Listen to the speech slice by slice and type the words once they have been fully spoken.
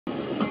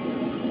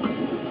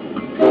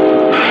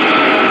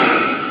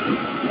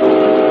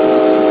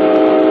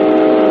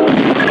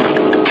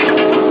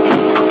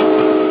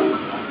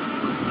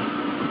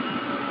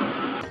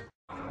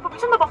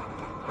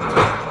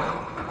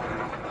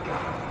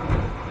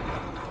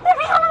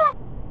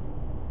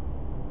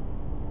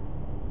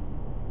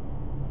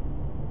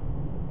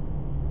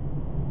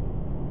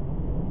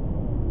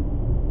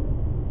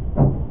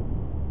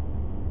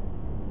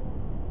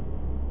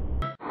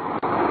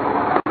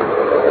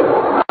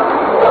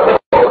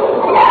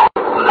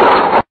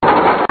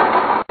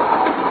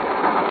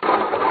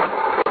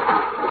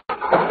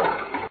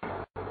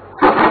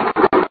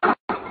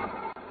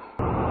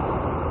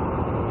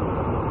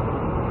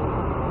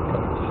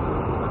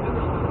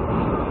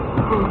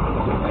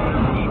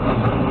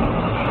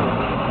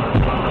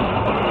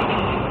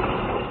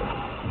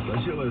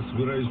сначала я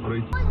собираюсь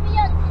пройти.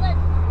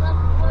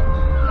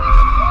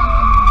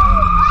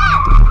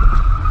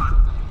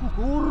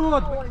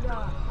 Урод!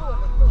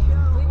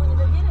 Вы его не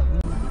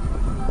доверили?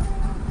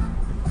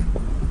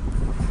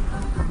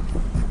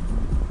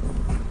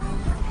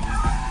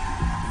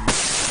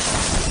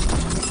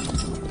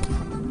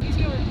 He's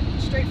going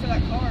straight for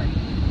that car.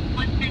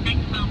 What's the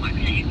next mile marker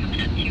that you're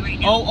coming up to right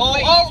now?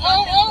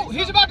 Oh!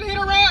 He's about to hit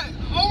a rat!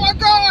 Oh my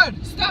God!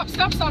 Stop.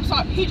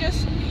 He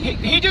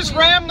just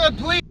rammed the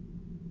police.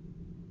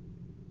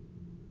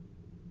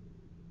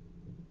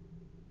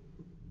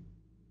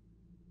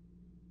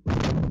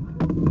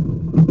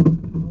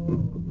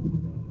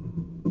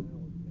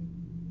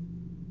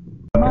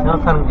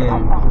 생각하는 게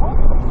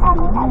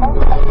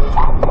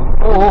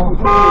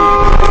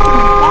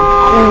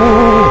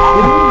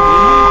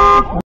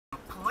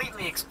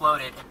completely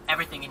exploded and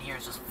everything in here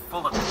is just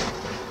full of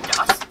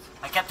dust.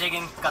 I kept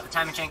digging, got the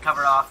timing chain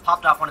cover off,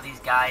 popped off one of these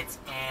guides,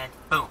 and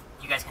boom.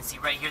 You guys can see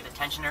right here the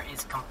tensioner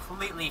is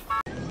completely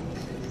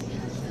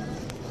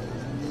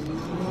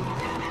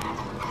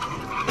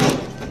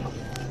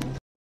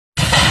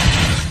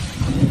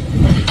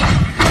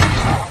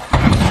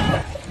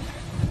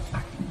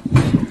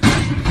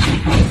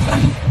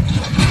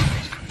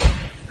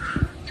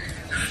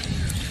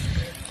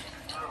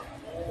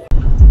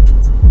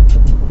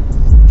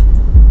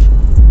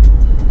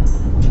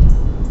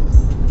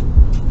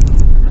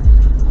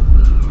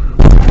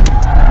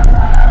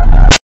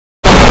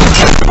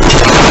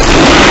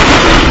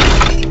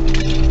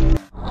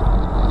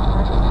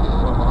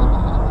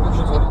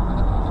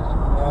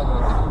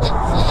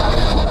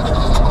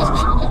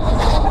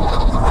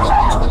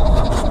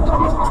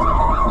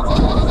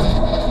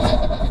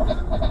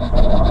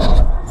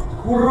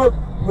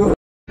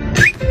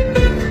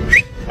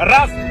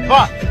Раз,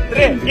 два,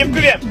 три, и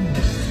вперед!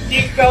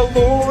 Тихо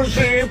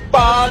лужи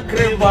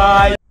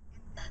покрывай.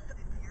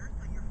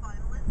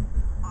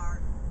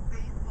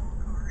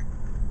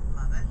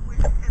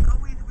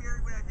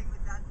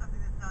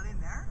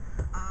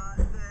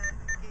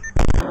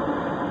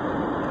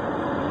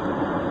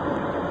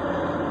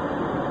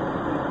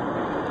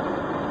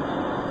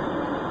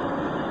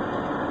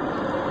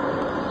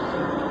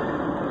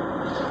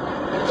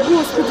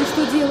 Господи,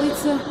 что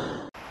делается?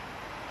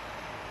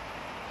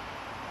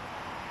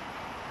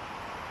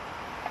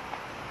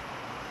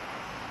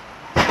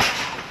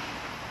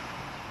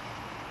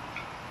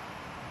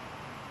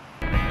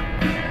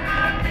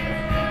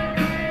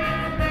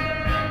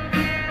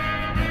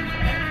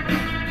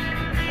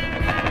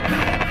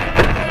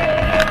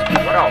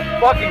 What a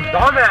fucking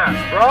dumbass,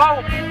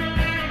 bro!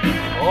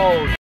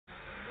 Oh.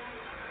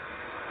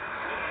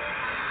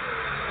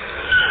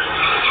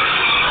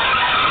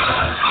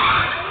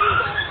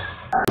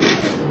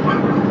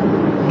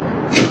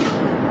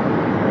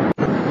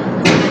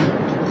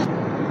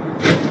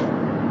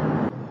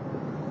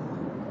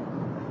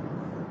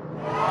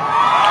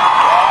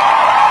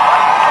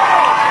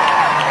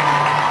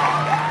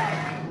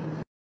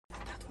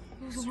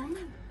 There's a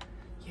woman?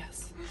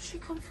 Yes. Where did she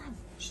come from?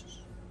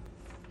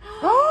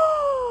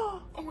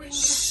 Oh my God.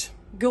 Shh.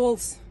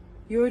 Girls,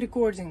 you're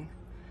recording.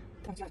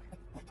 Where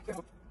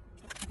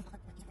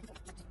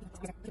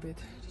did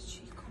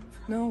she come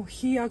from? No,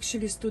 he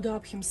actually stood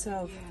up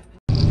himself.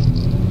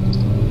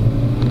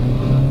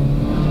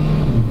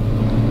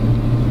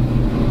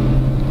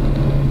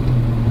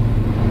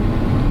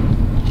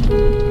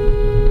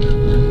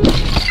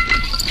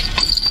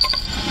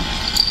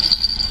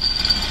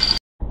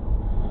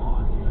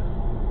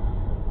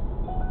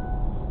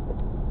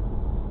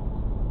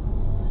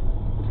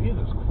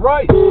 Jesus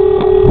Christ!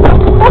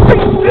 What are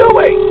you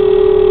doing?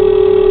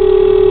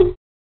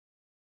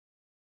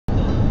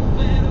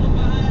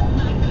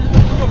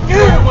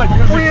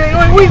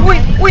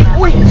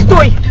 Ой,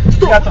 стой!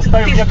 Я-то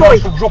стою, Ты мне стой!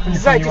 кажется, в жопу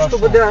никто Сзади, не вошел.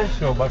 чтобы, да.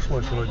 Все,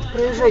 обошлось вроде.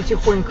 Проезжай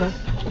тихонько.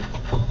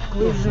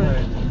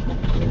 Проезжай.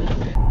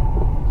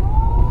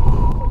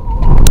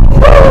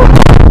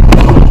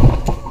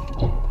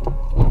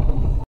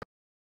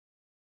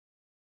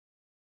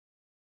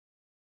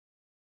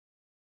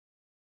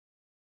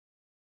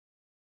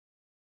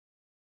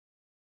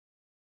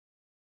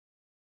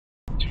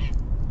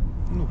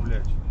 Ну,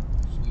 блядь,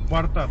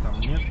 борта там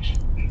нет.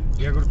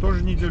 Я говорю,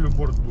 тоже неделю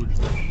борт будет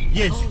ждать.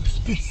 Есть!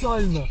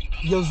 Специально!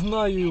 Я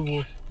знаю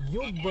его!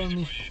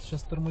 Ёбаный!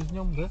 Сейчас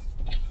тормознем, да?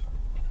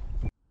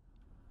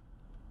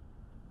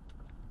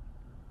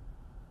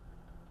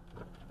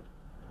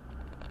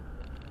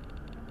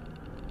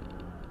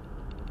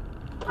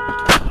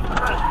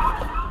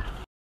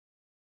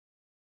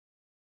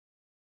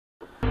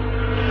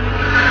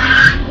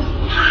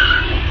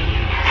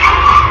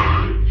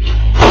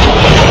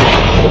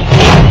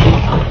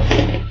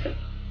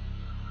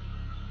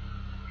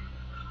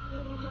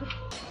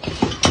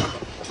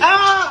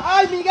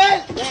 ¡Ay,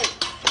 Miguel!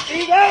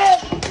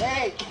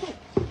 ¡Miguel!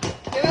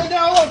 ¿De dónde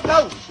vamos,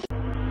 Clau?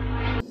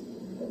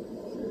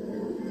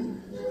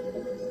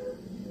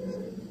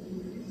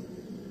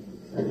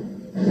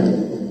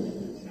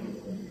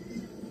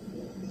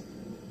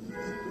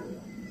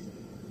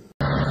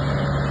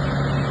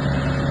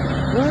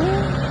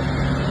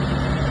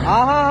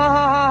 Ага.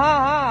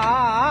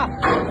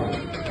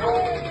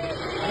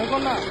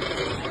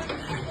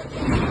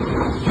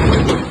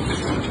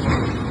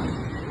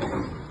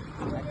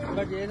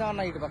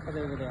 ಅಣ್ಣ ಇಟ್ಟು ಪಕ್ಕದ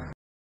ಎದುರು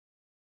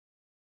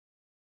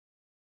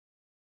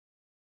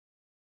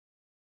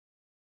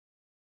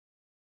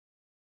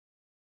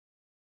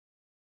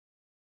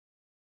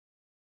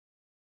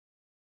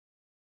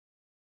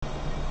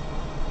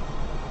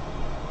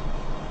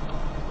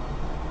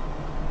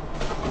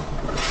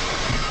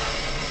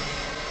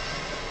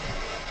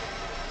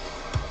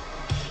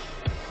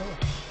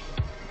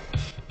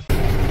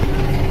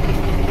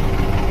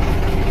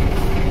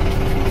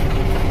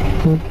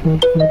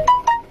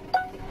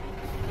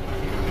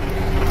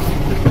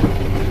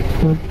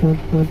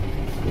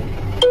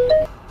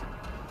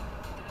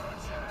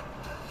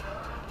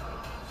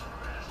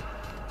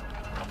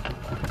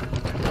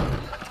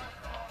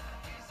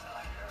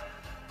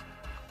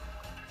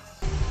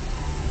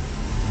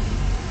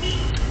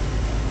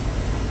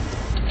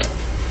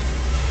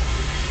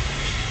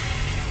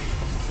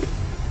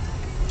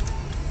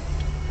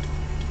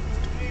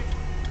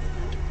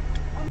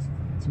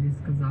тебе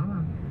сказала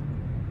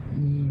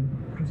и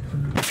просто...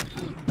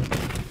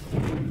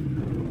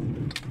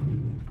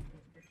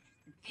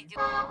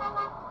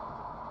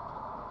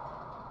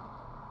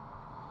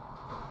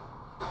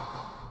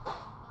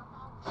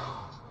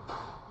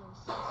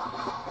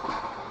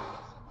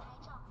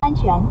安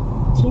全，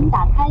请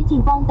打开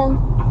近光灯。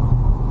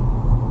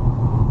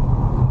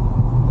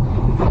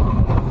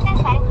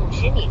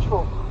350米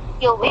处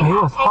有违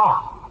法拍照，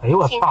哎呦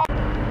我操！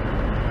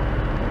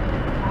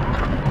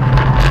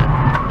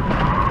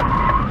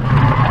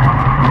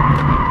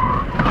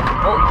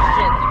 Oh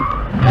shit!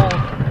 Oh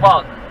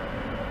fuck!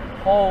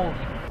 Holy!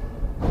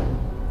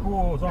 哦，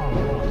撞了，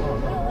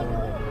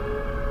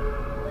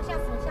吓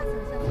死了，吓死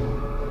了，吓死了！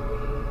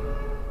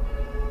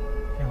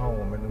幸好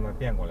我们他妈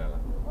变过来了。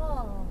哦。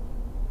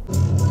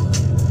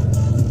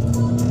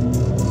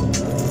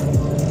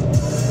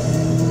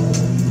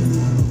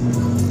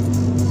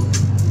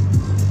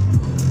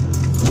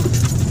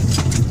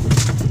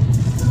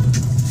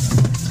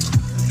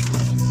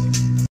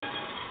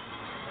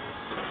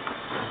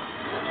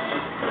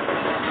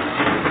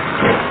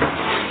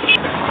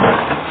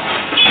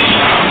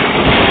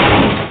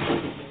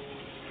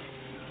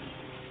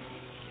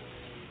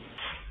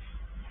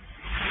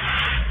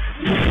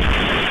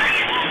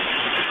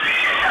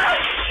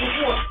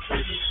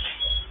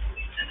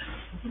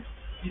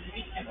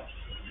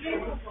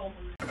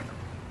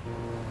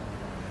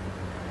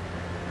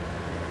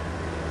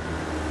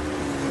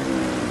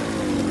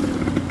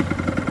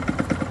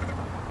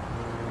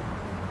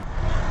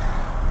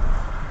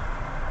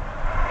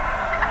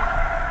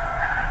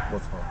 我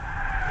操！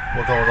我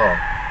操！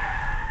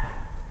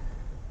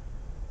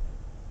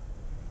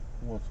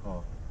我操！我操！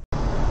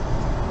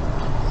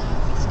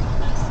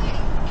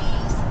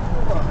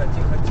很近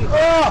很近。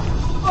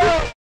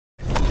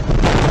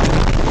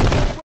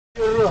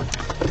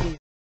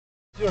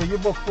就是一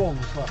波风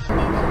是吧？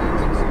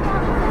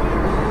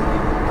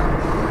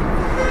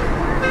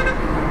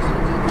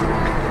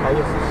 还有。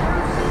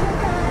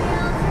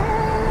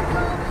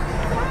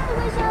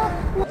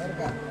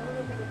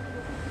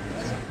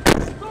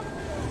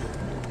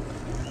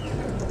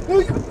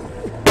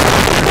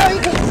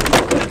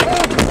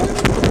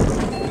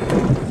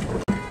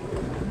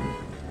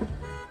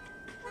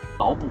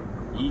 劳部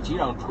以及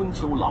让春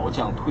秋老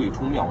将退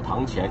出庙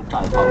堂前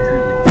绽放军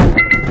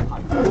营喊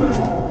出。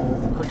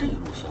可这一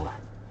路行来，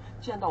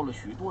见到了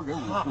许多忍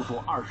辱负重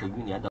20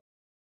余年的。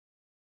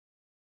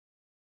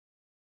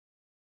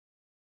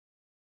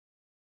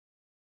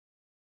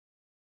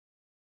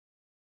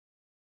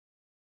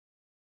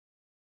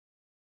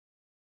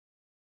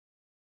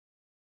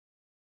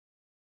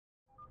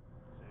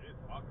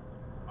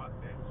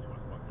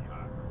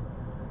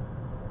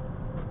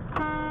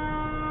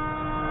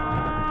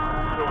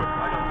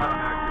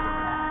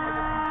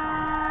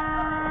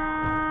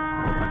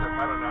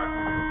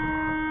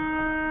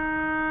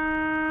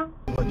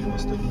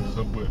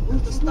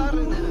 Это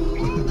старый,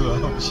 наверное. Да,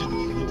 вообще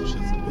не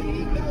тушится.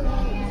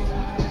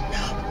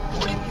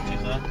 Ой,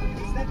 нифига.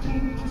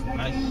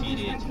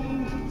 Охереть.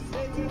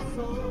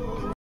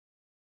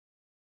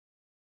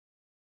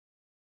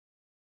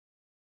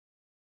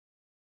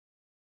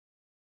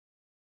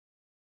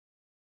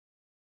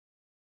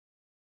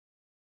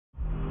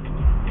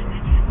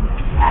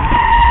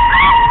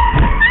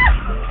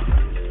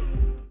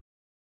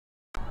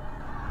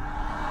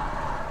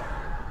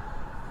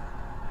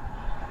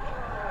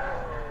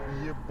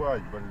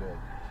 Ебать,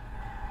 блядь.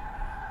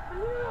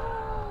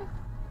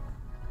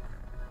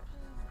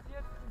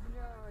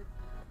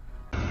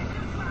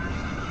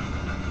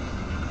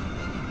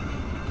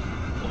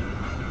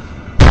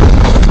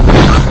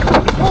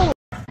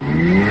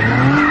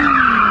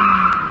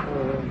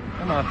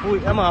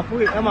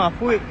 Em mà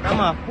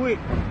phui.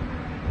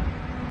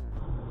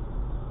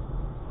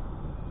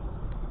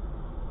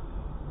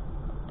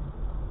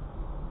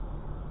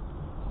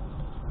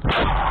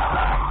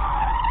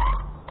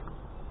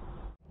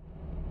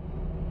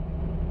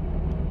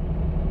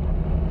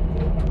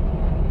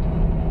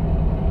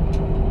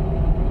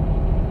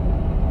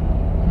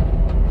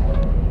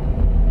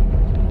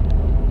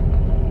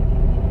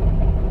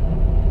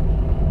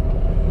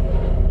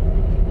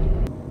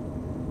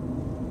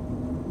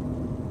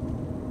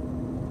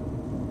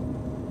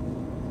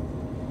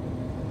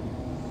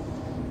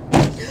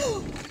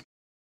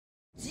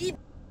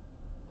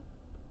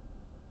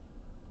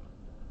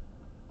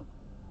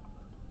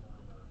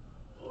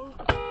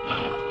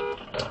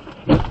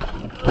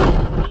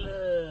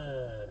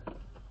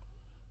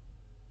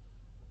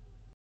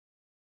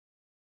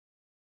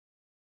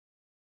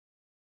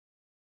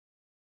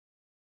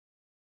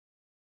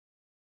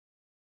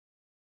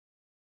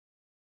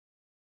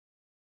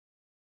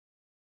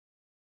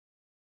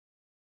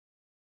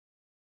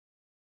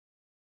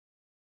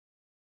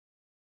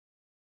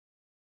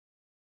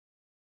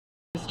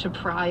 to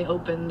pry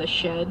open the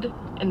shed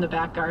in the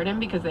back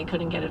garden because they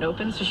couldn't get it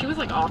open. So she was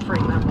like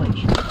offering them like,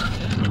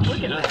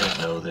 look at this.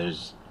 know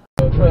there's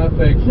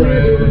Traffic,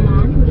 Here's the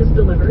mom who just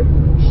delivered.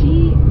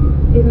 She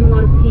is in a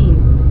lot of pain.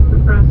 The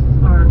breasts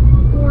are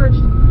gorged.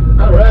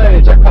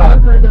 Alright, jackpot.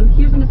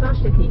 Here's a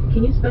massage technique.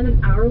 Can you spend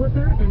an hour with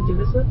her and do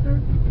this with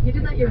her? You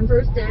did that your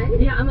first day?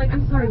 Yeah, I'm like,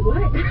 I'm sorry,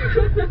 what?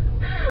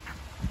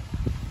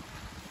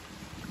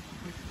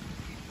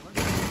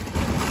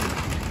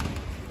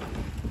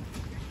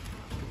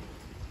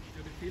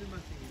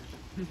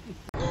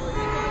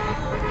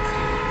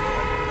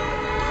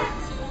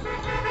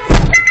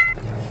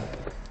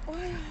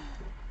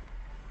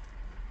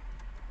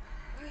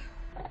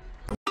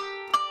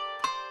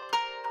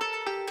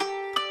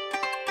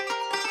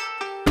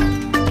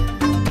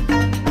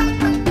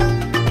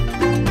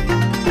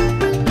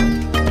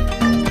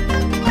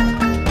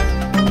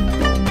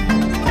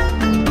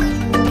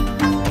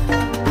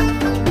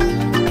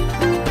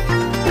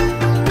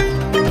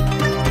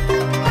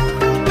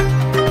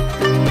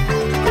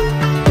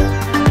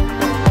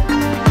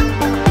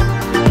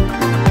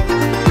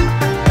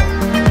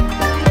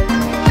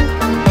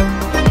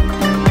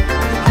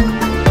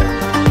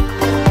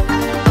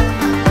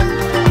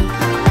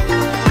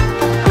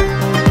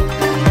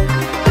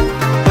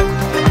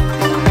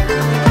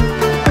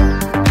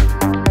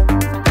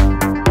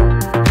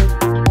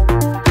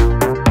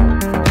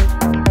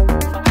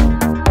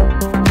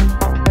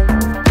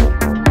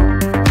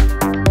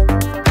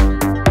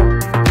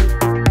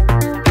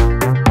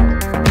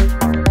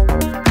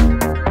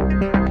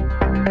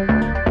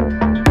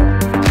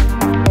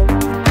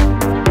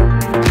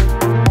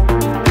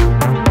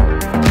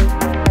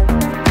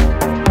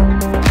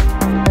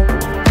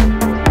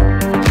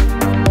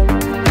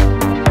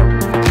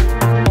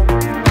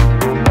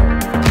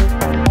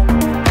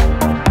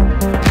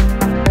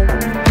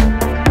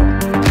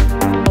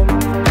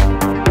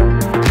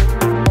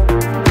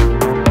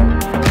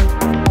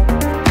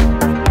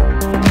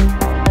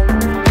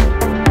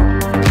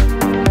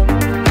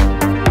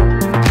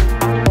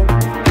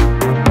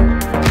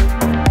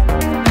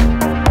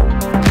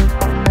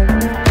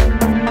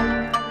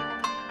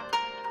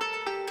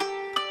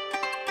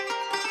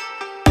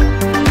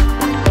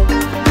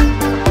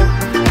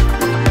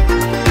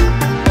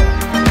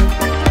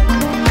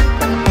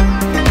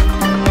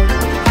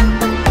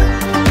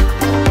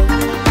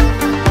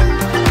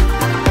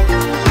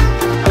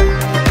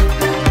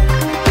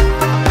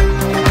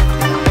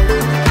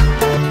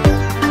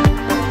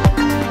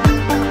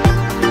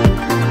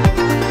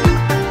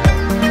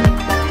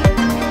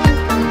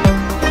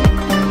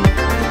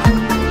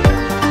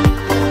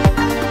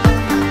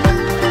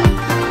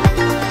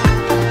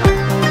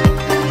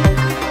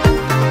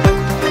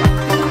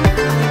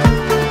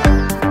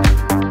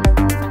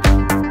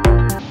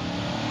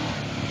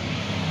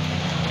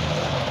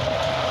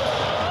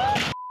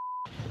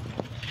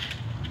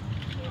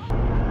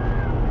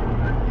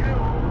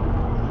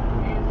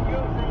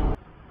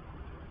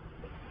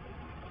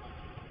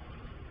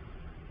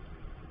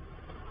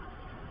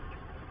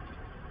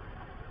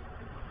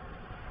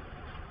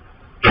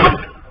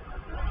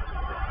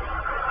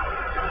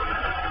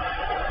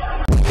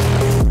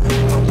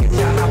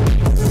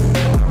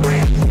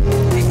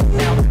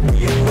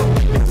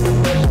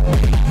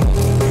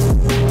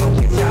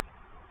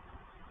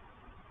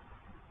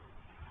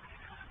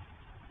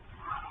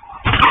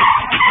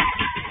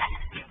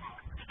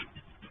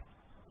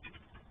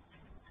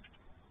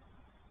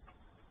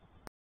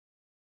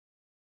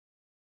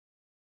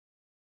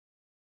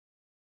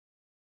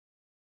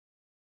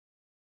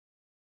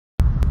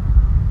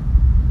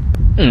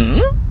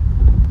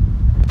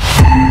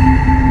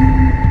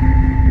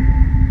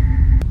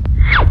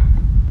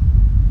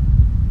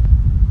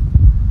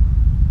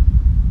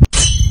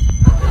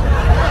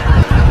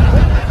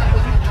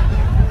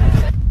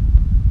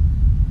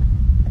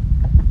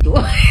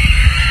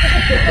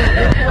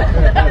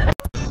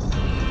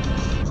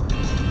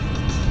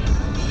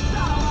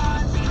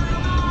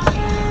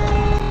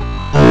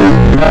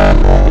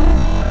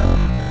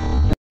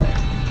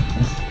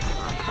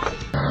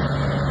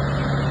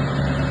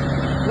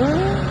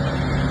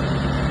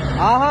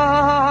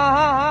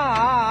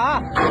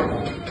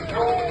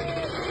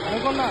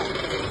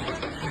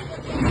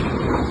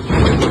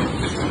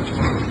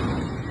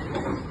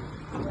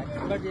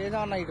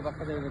 ఇటు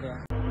పక్క తిరుగుతా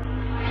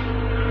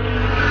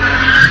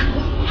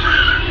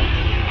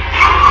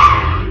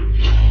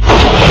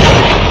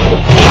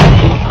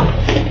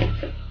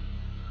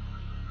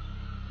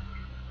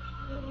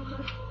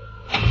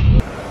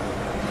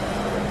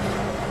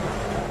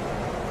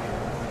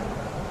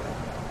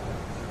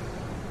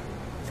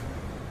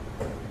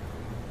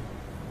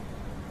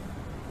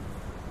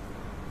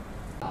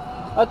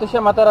A to się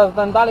ma teraz,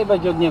 ten dalej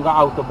będzie od niego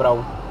auto brał.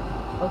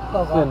 Od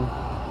kogo? Syn.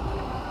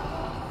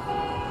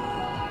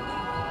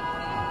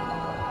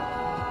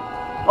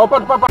 O,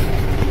 patrz, patrz, patrz.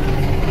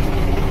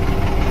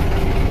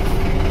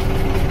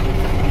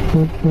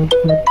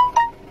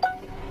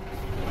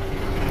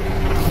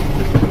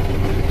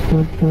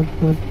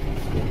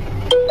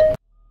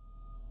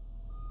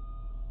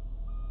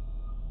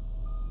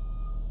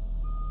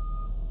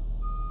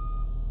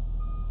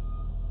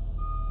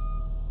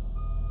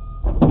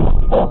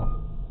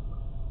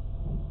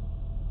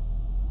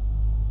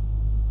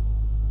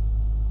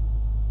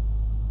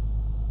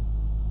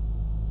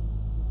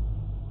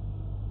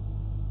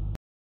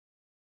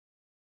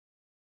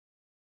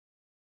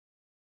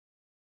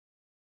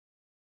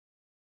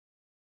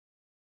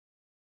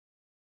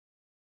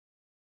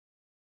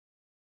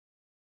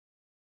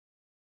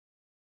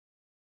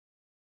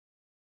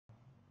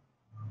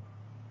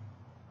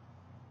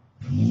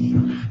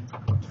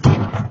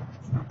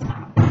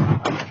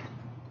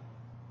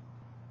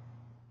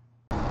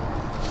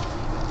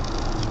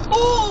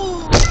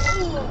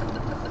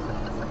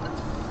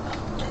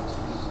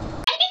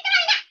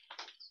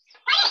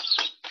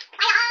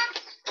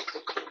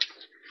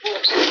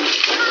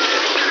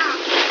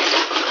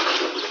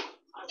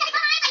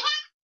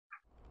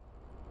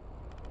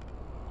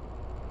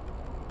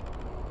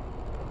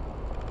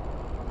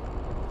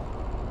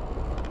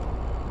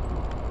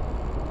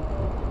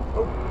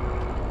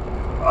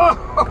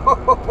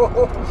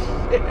 Oh,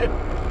 shit.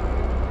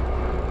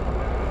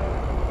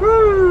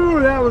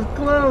 Woo, that was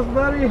close,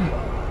 buddy.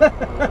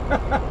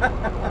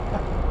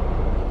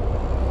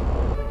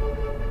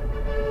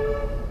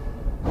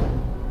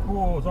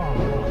 Oh, 撞了，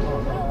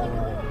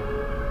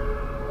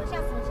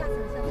吓死了，吓死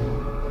了，吓死了！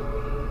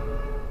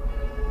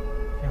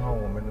幸好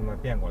我们这么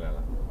变过来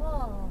了。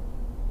哦。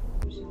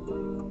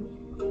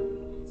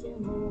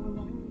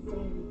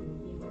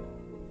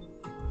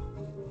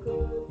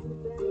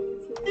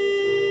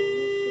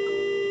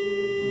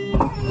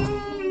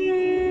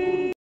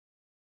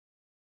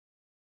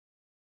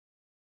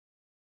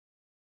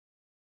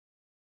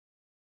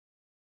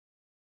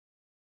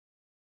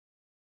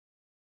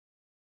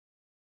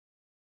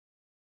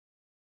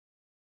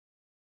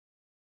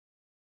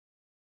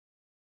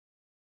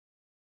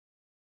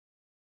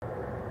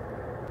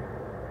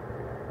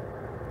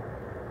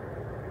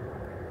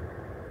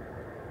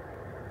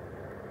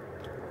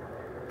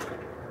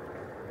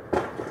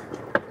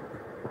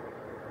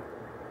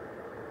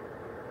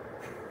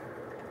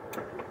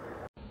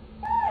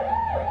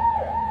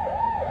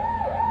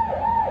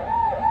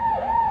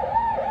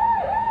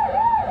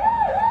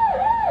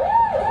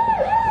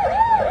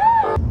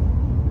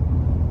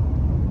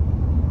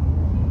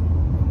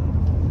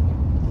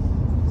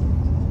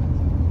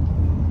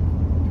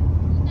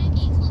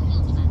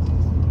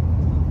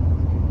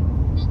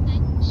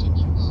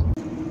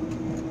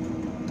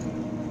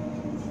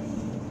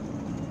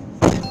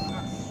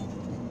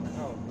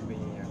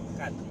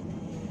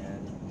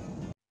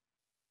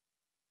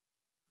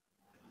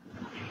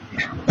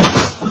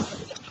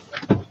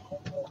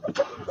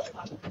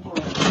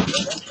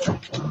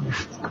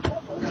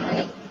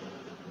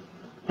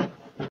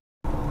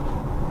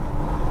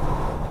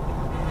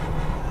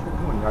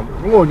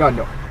我尿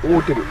尿，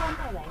我这里。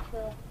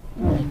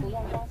不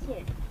用加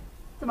谢。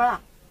怎么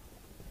了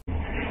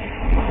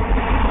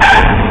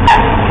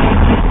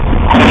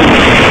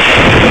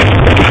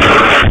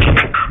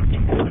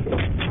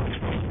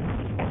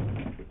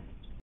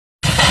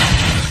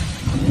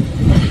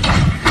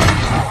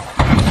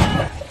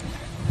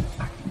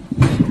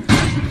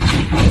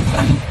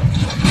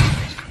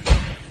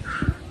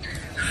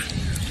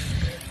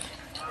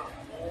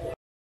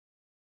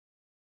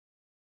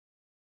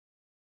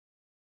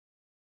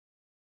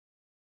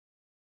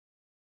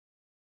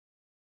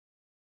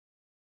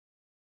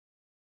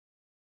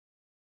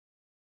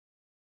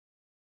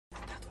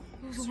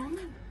？There's a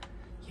woman?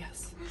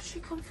 Yes. Where'd she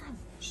come from?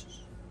 Shh.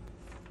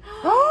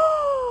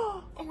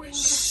 Oh my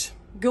Shh.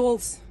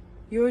 Girls,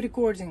 you're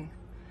recording.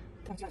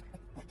 Where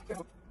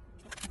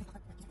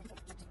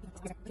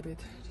did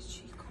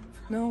she come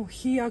from? No,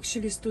 he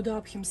actually stood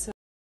up himself.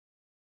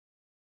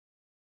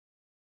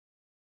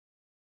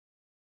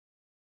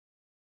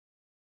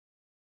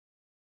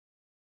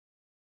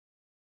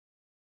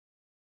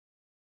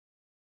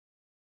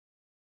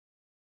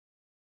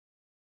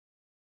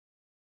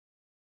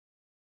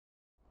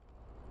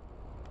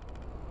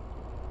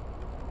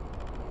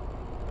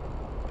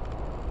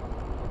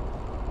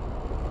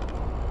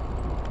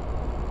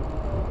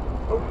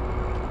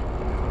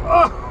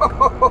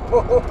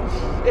 Oh,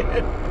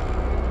 shit.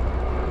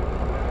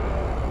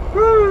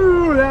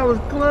 Woo, that was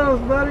close,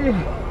 buddy.